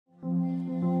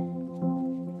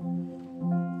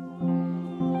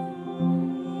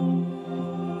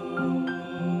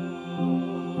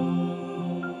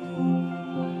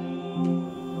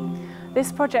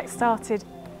This project started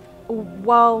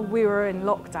while we were in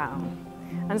lockdown,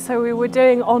 and so we were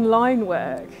doing online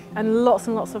work and lots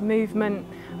of movement,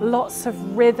 lots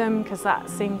of rhythm, because that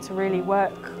seemed to really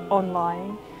work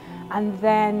online. And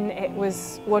then it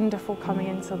was wonderful coming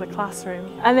into the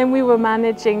classroom. And then we were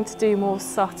managing to do more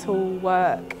subtle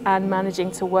work and managing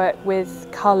to work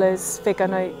with colours, figure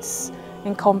notes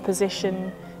in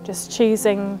composition, just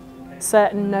choosing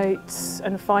certain notes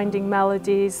and finding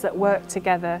melodies that work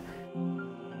together.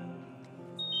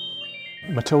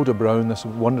 Matilda Brown, this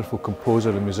wonderful composer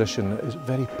and musician,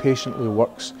 very patiently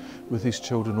works with these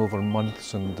children over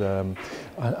months, and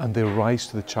they rise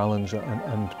to the challenge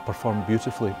and perform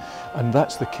beautifully. And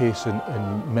that's the case in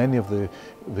many of the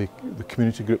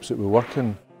community groups that we work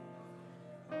in.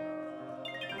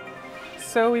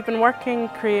 So we've been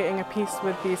creating a piece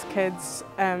with these kids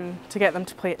to get them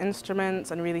to play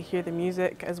instruments and really hear the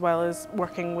music, as well as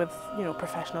working with, you know,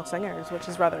 professional singers, which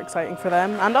is rather exciting for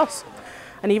them and us.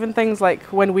 And even things like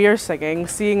when we are singing,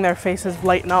 seeing their faces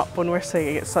lighten up when we're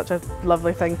singing, it's such a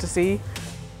lovely thing to see.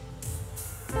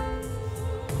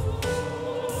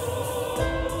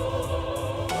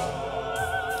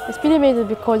 It's been amazing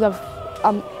because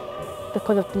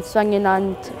I've been singing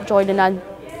and joining in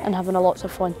and having lots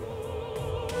of fun.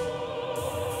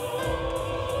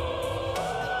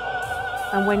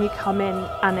 And when you come in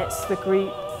and it's the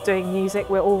group doing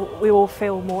music, we all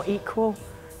feel more equal,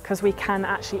 because we can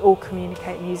actually all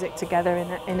communicate music together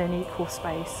in an equal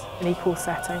space, an equal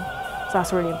setting. So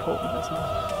that's really important as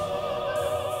well.